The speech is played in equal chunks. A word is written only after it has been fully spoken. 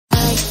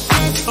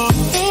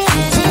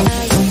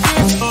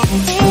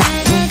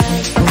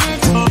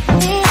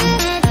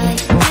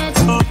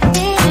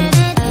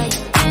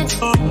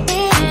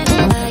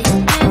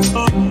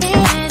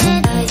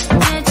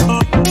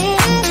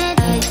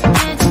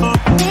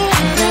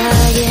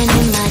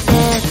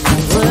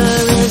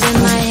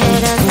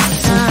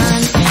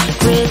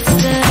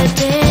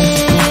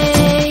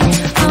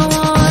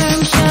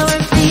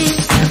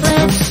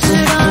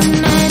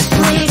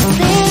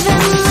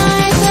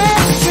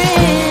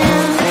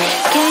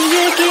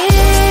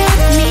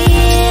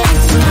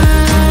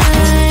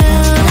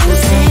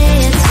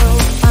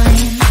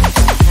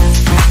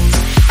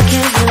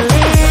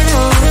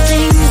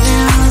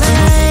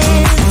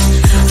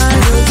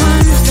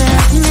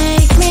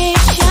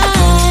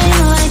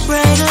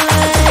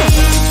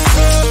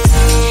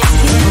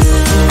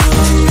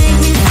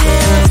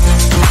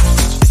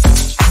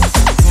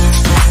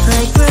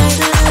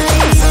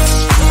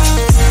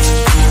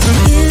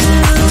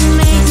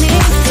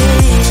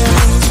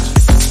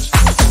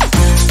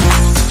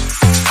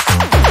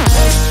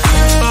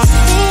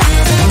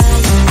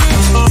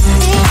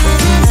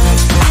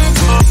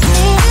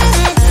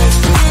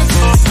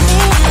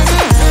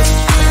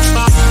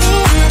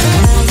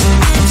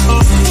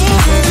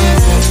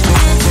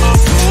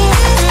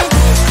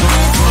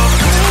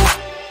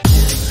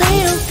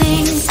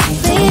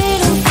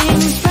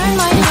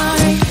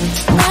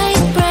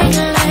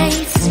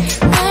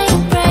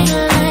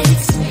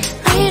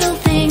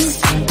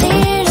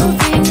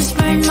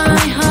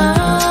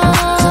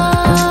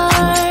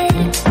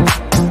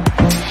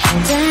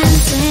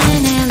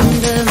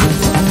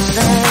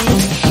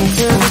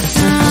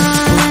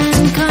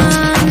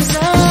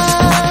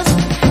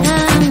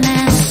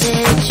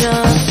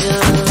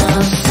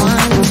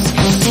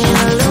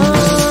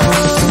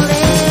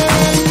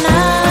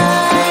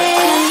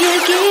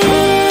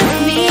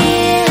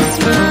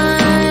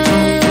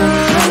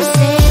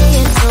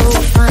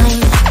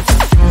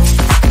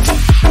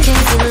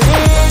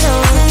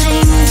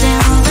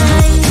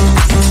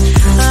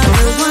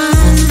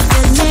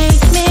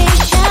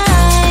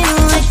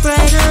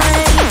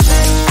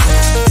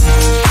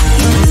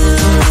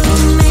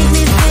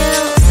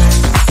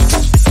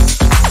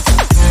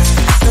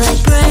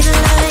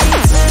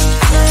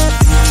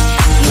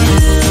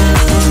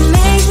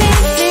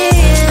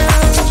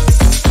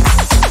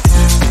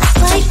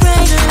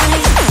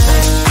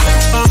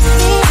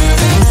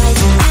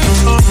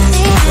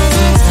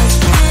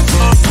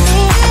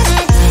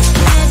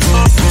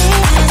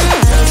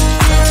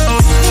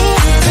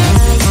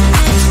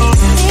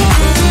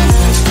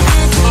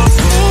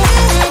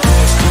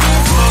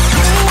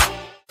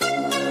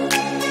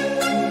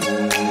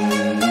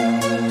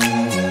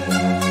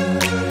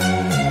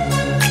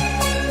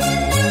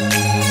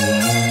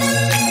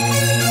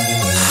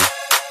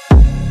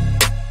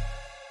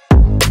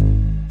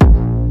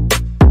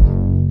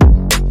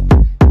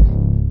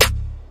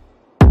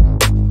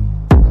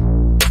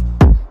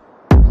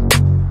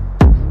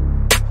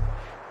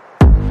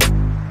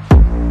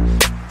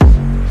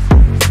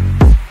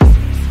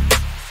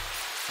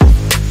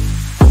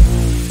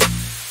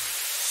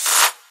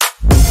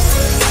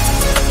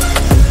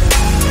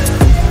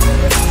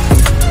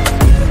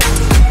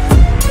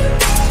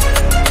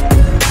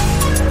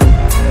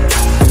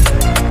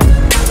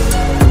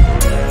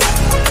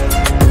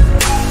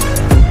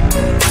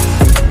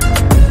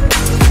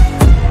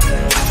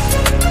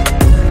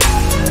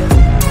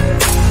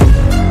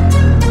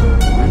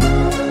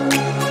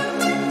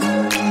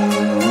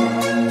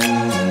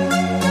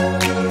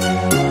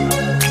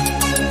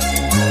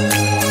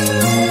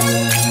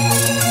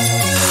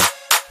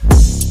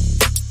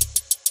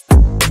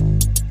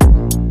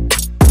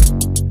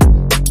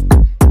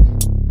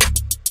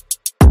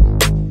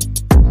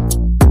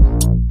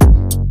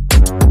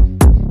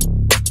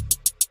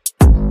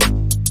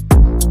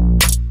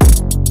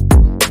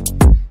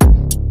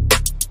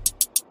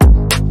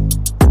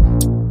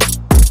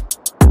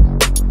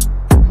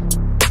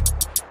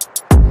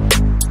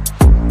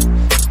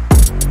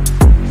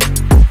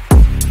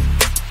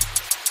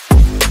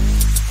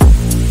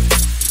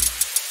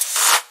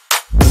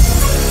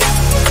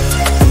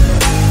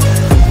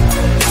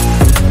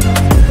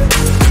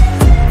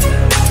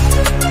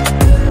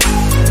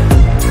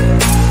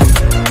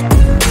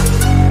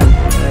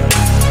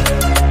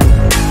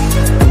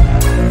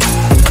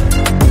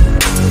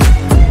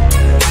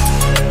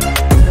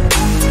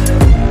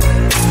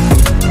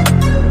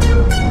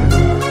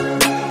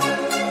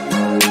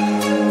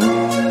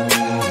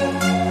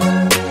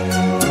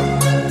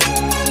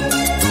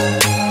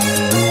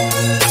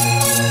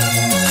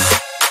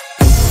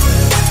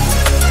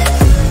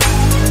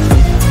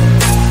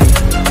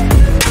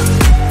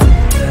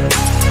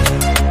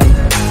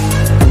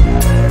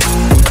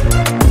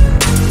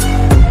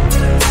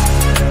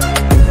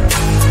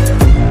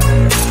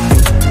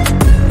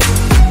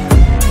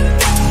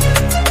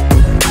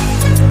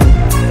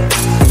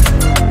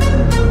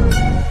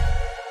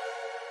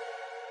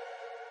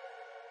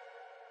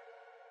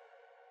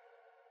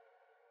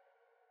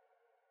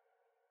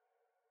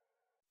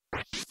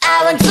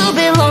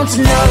to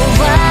no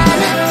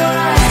one.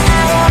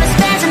 I wanna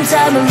spend some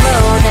time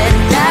alone, and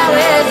now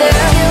with you,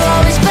 you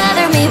always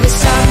bother me with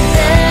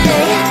something.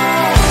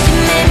 You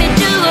made me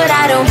do what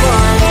I don't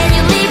want, and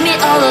you leave me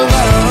all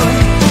alone.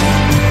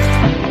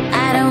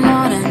 I don't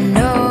wanna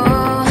know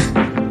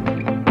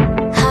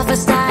how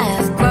fast I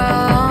have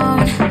grown.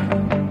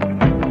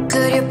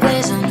 Could you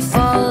please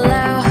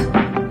unfollow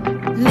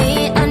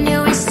me on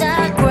your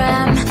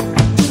Instagram?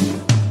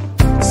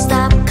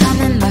 Stop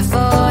coming my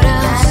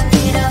photos,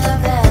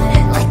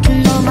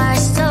 liking all my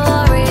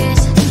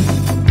stories.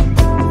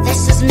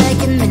 This is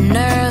making me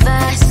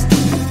nervous.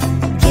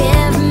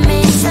 Give me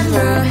some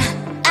room.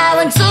 I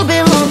want to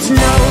belong to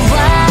no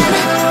one.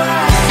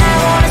 I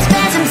wanna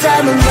spend some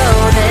time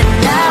alone, and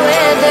now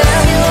with you,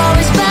 you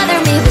always bother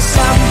me with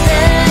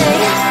something.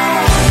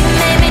 You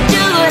made me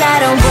do what I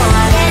don't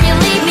want, and you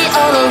leave me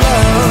all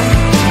alone.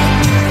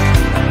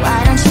 Why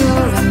don't you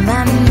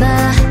remember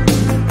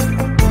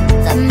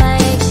that my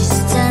age is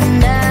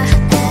tender?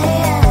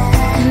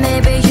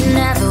 Maybe you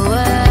never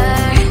were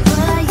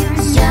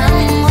young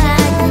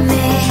like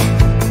me,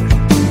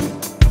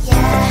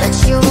 but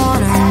you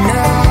wanna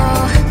know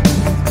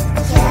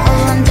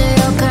all under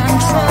your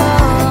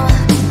control.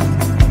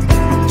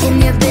 Can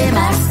you be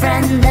my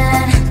friend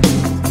then,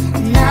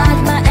 not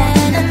my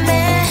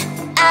enemy?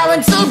 I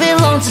want to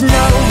belong to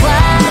no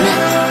one.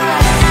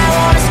 I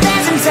wanna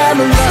spend some time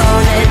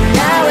alone, and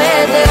now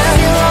with you,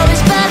 you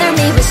always bother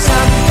me with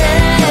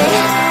something.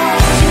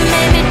 You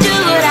made me do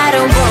what I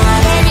don't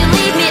want, and you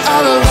leave me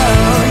all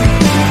alone.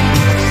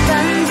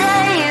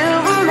 Someday you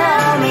will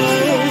know me.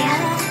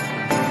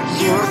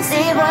 You'll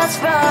see what's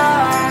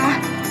wrong.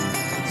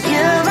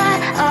 You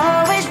might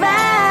always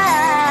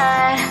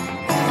right,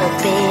 but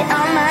be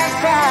on my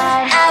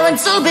side. I want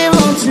to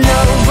belong to no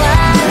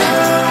one.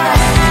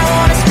 I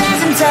wanna spend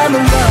some time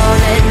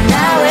alone, and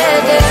now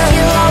with you,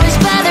 you always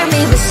bother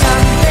me with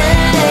something.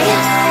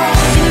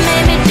 You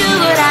made me do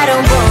what I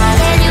don't want,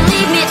 and you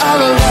leave me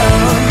all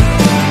alone.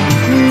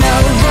 No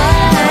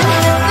one.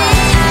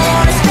 I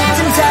wanna spend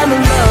some time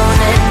alone,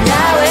 and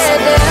now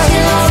with you,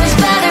 you always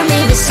bother me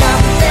with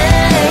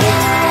something.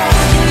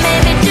 You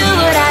made me do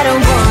what I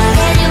don't want,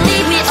 and you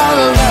leave me all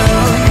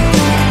alone.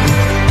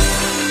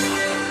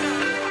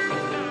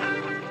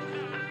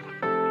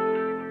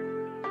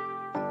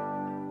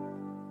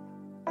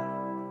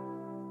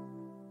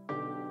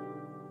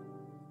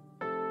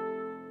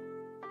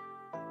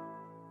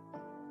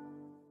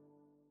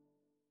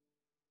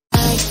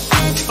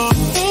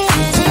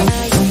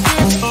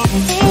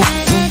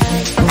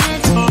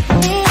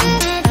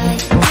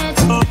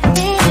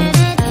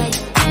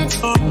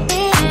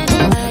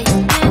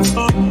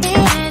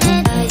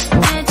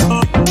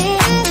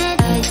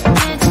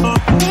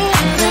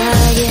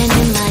 Lying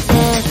in my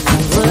bed,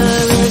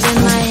 worries in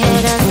my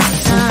head as the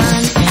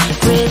sun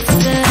breaks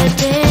the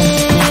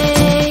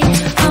day.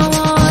 A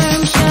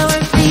warm shower,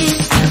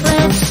 please.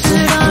 Let's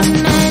sit on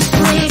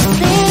Netflix,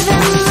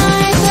 living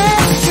my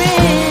best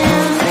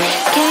dream.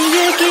 Can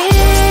you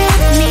give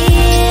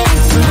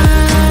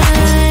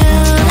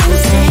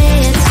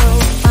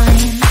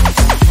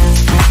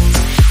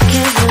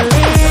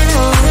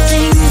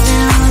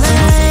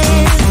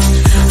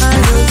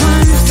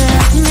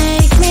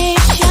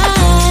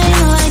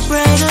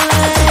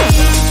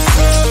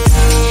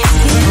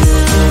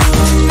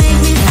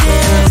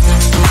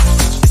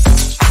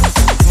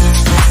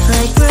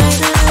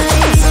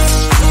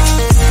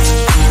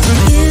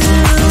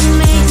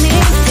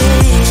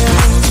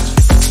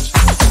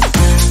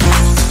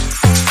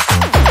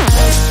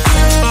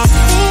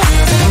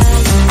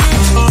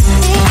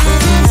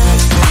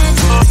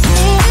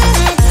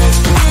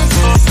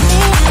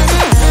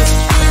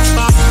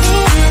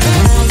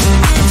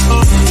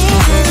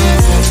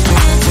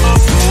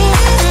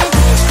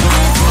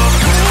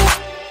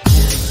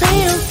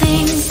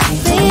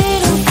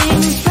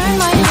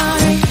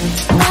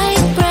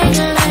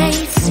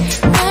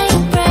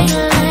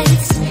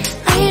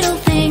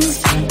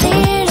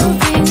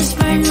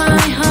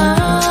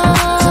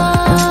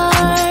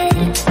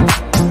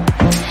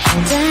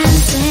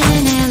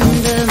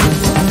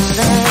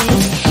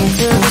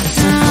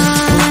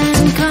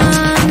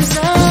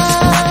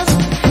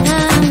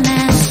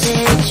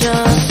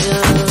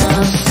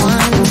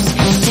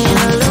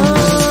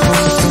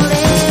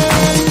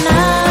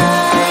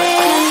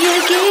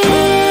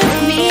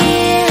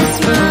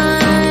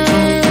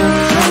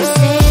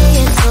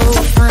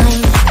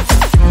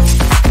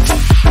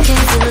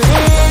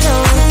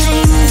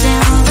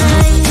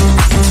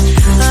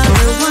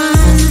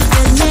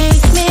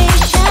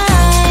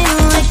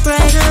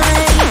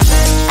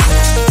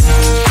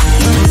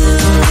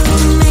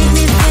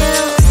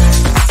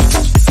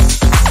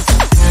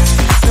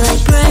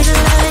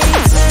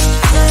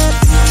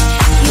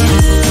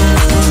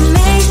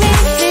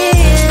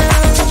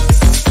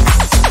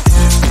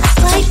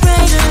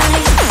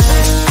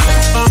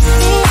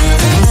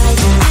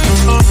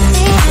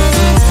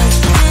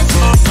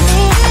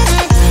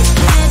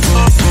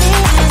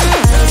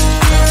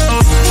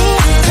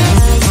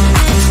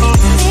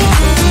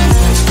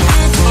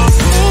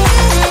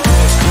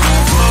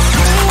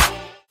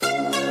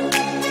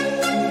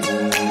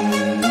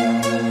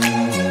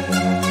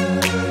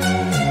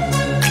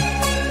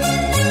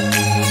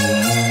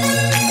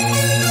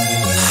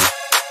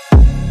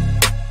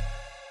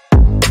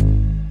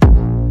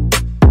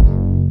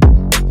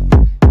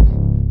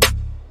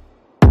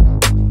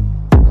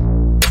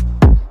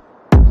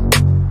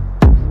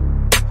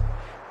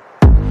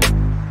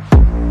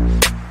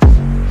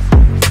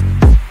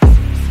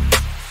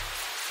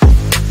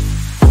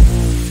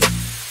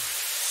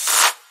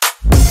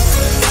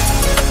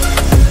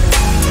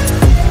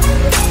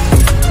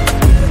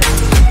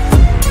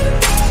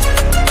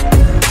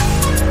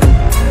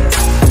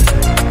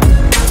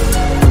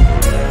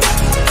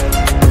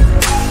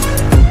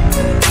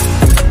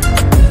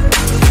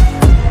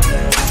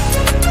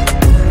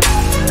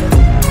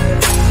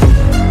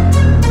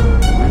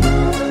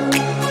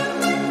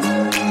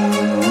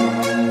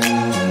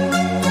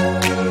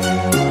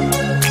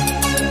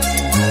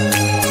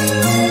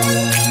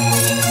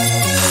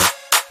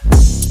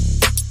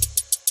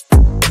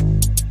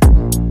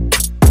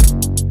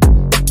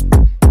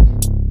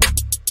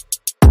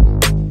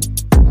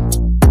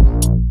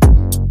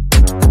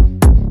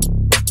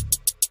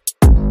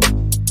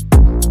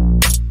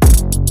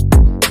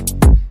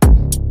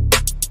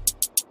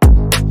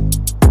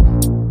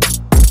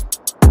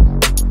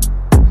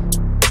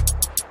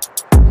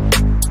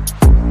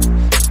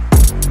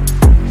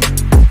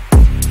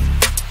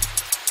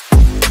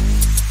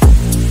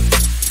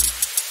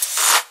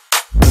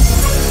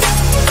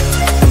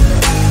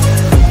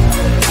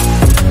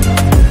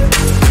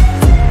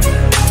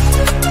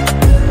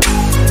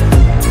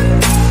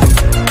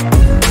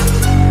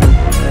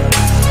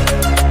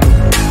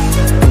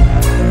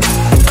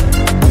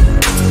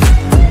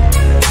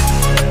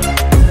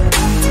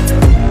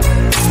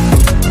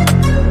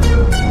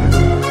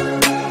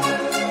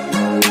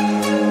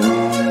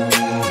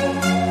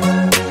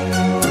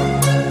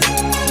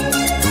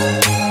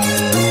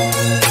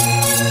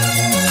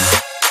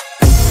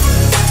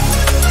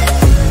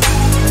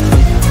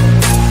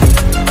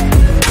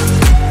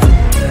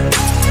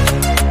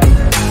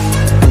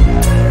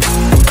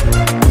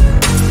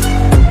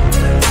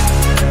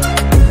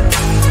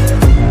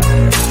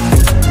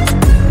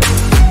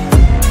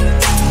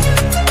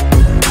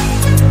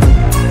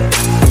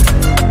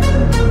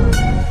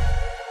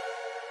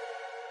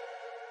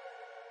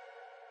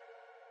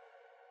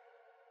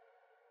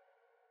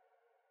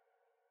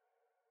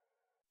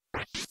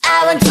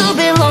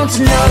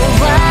to know